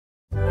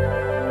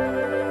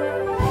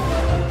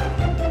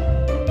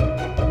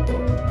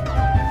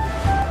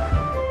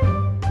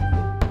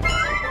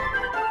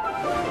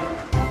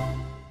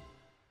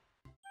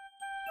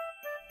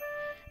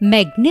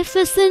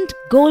Magnificent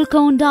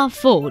Golconda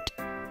Fort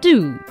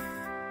 2.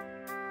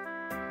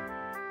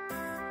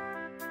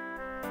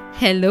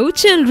 Hello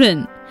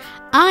children,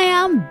 I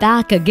am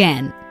back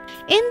again.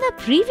 In the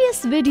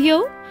previous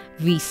video,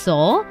 we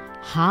saw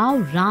how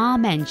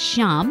Ram and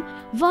Shyam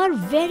were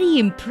very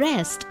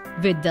impressed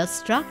with the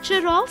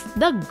structure of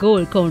the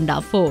Golconda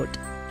Fort.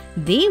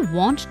 They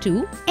want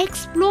to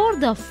explore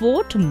the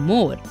fort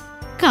more.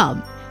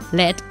 Come,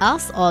 let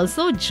us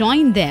also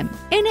join them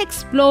in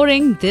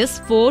exploring this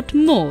fort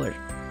more.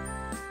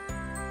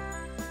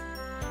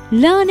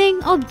 Learning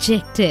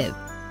objective: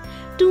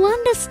 to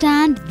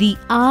understand the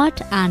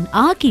art and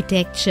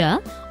architecture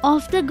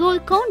of the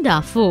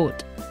Golconda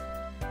Fort.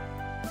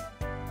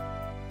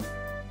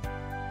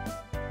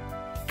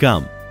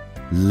 Come,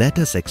 let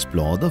us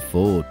explore the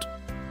fort.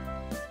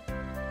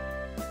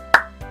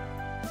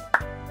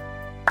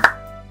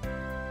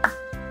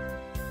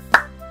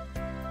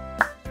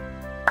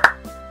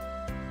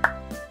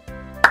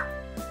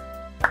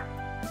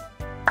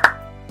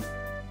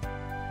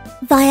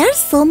 Why are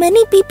so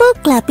many people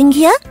clapping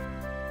here?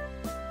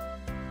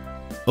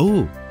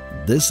 Oh,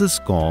 this is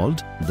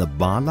called the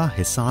Bala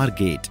Hisar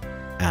Gate,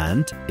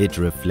 and it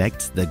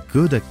reflects the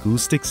good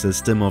acoustic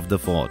system of the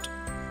fort.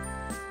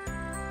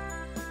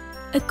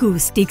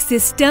 Acoustic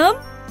system?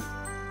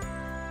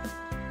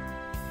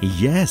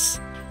 Yes,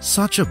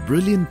 such a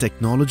brilliant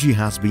technology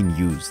has been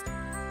used.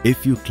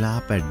 If you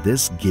clap at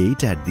this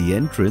gate at the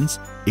entrance,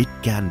 it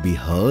can be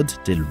heard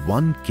till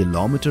 1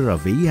 kilometer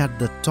away at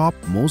the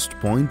topmost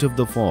point of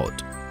the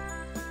fort.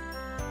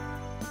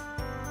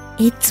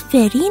 It's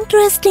very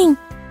interesting.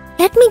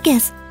 Let me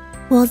guess.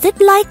 Was it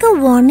like a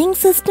warning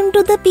system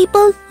to the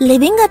people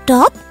living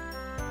atop?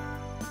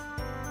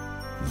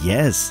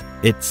 Yes,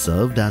 it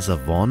served as a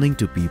warning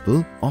to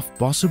people of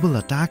possible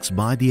attacks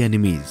by the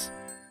enemies.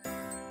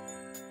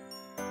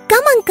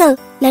 Come, uncle,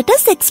 let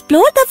us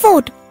explore the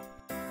fort.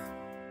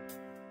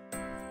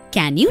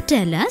 Can you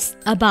tell us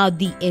about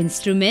the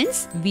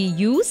instruments we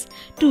use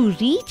to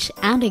reach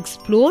and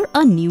explore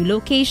a new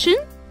location?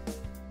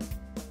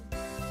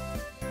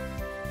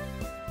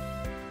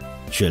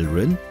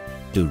 Children,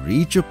 to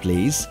reach a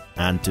place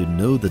and to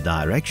know the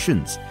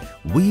directions,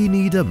 we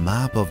need a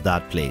map of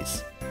that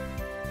place.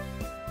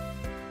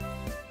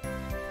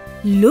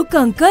 Look,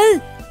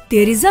 uncle,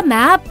 there is a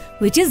map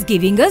which is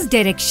giving us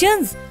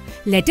directions.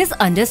 Let us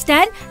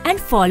understand and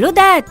follow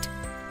that.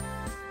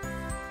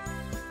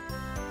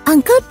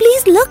 Uncle,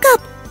 please look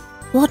up.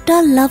 What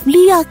a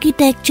lovely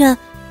architecture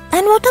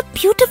and what a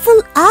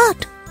beautiful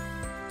art.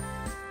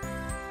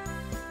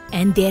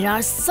 And there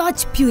are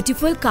such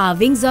beautiful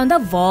carvings on the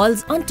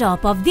walls on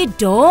top of the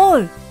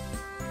door.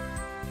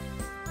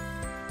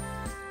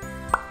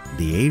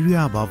 The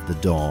area above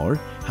the door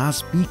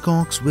has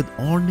peacocks with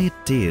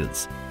ornate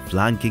tails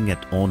flanking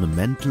at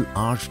ornamental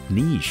arched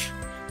niche.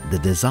 The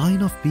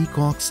design of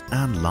peacocks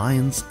and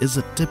lions is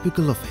a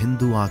typical of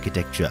Hindu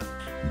architecture.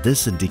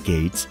 This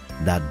indicates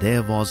that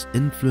there was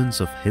influence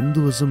of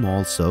Hinduism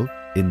also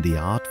in the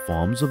art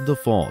forms of the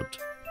fort.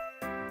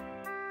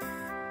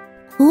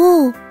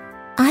 Oh,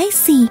 I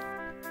see.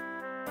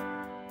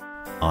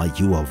 Are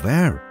you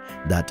aware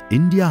that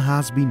India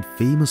has been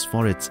famous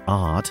for its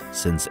art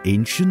since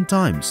ancient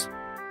times?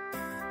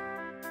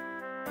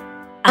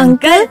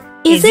 Uncle,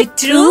 is it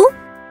true?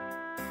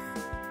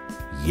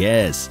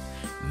 Yes,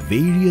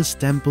 various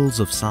temples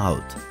of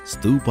south,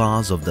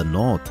 stupas of the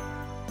north,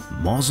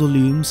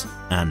 mausoleums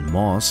and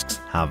mosques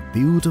have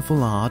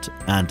beautiful art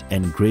and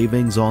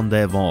engravings on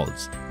their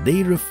walls.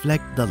 They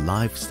reflect the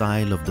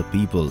lifestyle of the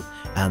people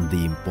and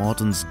the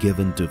importance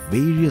given to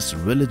various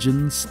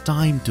religions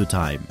time to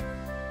time.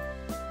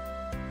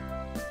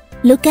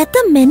 Look at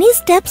the many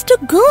steps to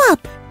go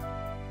up.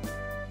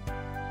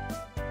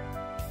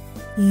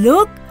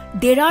 Look,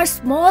 there are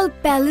small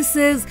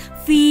palaces,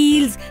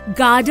 fields,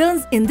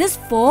 gardens in this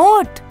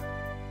fort.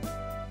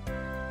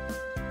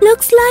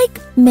 Looks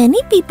like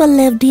many people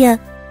lived here.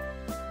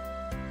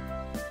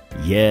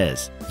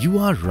 Yes, you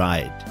are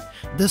right.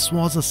 This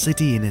was a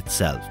city in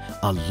itself.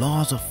 A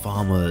lot of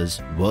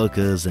farmers,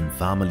 workers and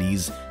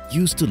families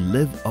used to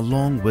live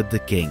along with the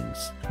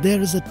kings. There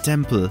is a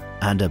temple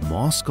and a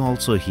mosque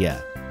also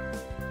here.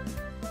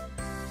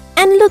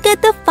 And look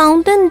at the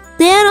fountain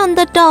there on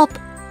the top.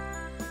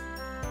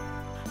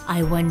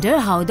 I wonder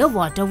how the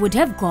water would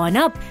have gone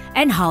up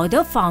and how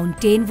the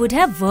fountain would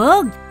have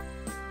worked.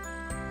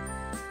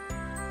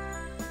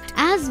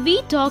 As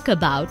we talk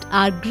about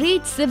our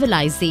great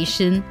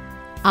civilization,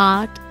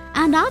 art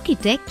and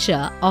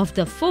architecture of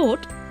the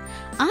fort,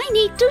 I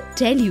need to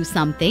tell you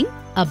something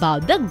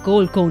about the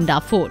Golconda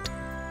Fort.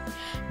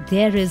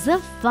 There is a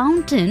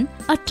fountain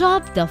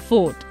atop the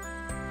fort.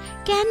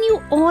 Can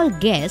you all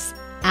guess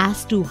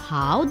as to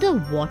how the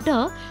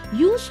water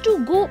used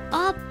to go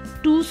up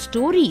 2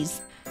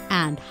 stories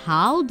and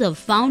how the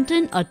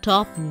fountain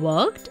atop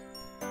worked?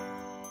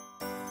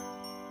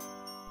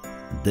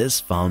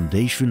 This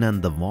foundation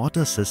and the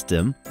water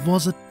system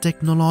was a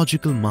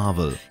technological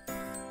marvel.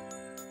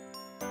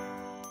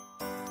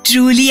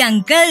 Truly,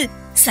 uncle,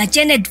 Such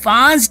an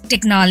advanced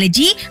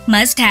technology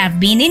must have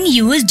been in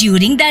use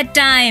during that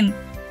time.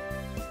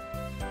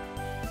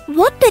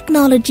 What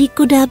technology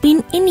could have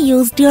been in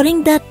use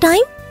during that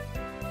time?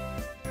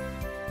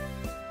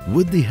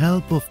 With the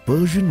help of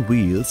Persian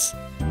wheels,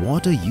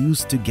 water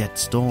used to get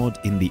stored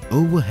in the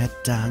overhead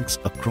tanks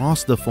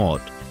across the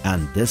fort,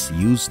 and this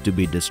used to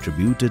be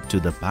distributed to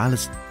the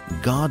palace,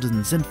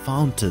 gardens and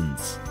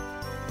fountains.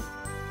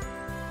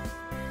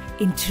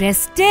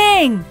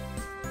 Interesting!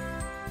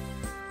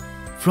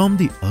 From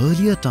the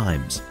earlier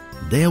times,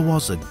 there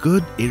was a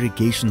good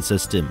irrigation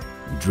system,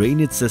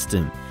 drainage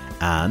system,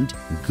 and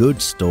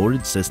good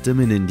storage system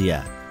in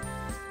India.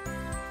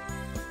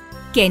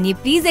 Can you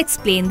please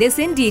explain this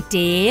in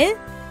detail?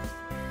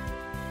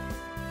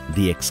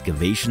 The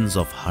excavations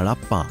of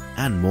Harappa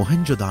and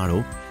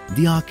Mohenjo-daro,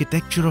 the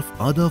architecture of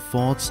other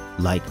forts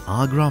like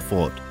Agra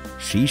Fort,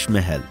 Sheesh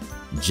Mahal,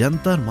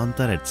 Jantar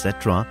Mantar,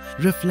 etc.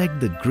 reflect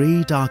the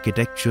great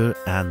architecture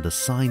and the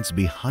science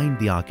behind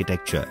the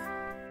architecture.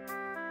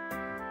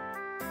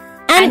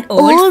 An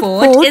old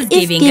fort is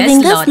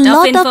giving us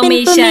lot of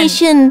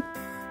information.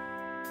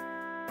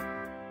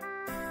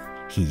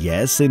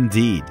 Yes,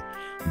 indeed.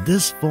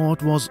 This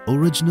fort was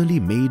originally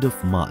made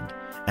of mud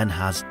and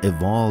has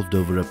evolved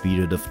over a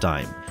period of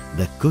time.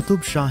 The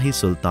Qutub Shahi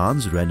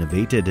Sultans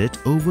renovated it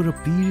over a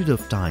period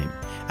of time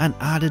and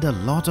added a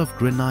lot of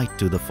granite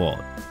to the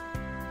fort.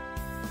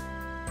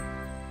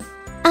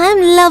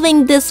 I'm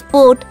loving this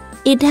fort.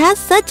 It has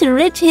such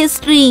rich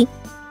history.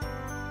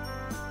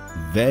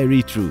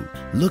 Very true.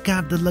 Look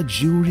at the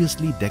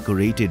luxuriously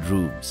decorated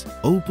rooms,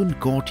 open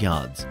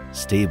courtyards,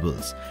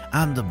 stables,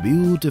 and the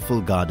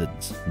beautiful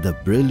gardens. The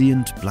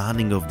brilliant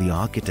planning of the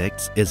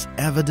architects is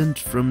evident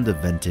from the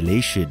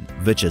ventilation,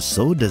 which is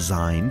so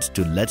designed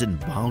to let in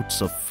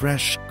bouts of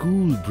fresh,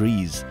 cool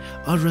breeze,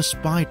 a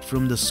respite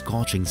from the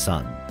scorching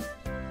sun.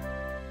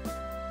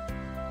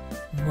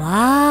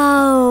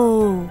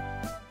 Wow!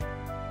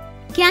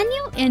 Can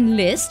you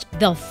enlist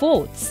the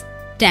forts,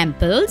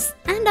 temples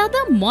and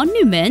other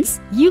monuments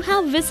you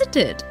have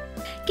visited?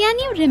 Can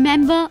you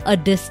remember a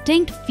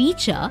distinct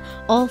feature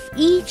of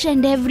each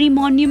and every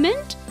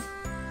monument?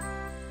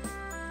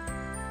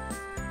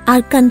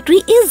 Our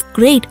country is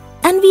great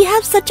and we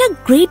have such a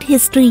great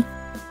history.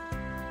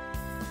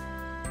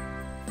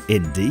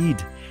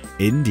 Indeed,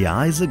 India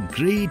is a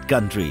great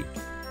country.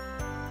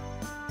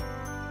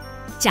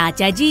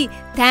 Chacha ji,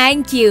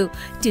 thank you.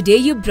 Today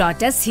you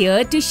brought us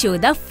here to show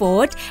the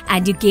fort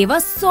and you gave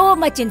us so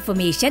much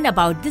information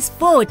about this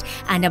fort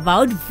and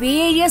about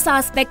various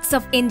aspects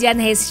of Indian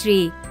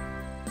history.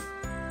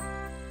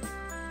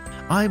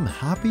 I'm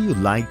happy you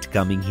liked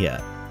coming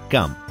here.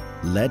 Come,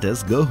 let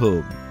us go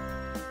home.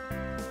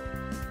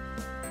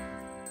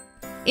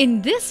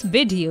 In this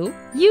video,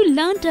 you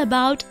learnt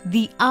about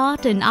the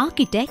art and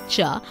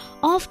architecture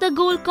of the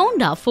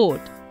Golconda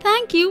Fort.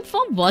 Thank you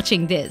for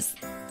watching this.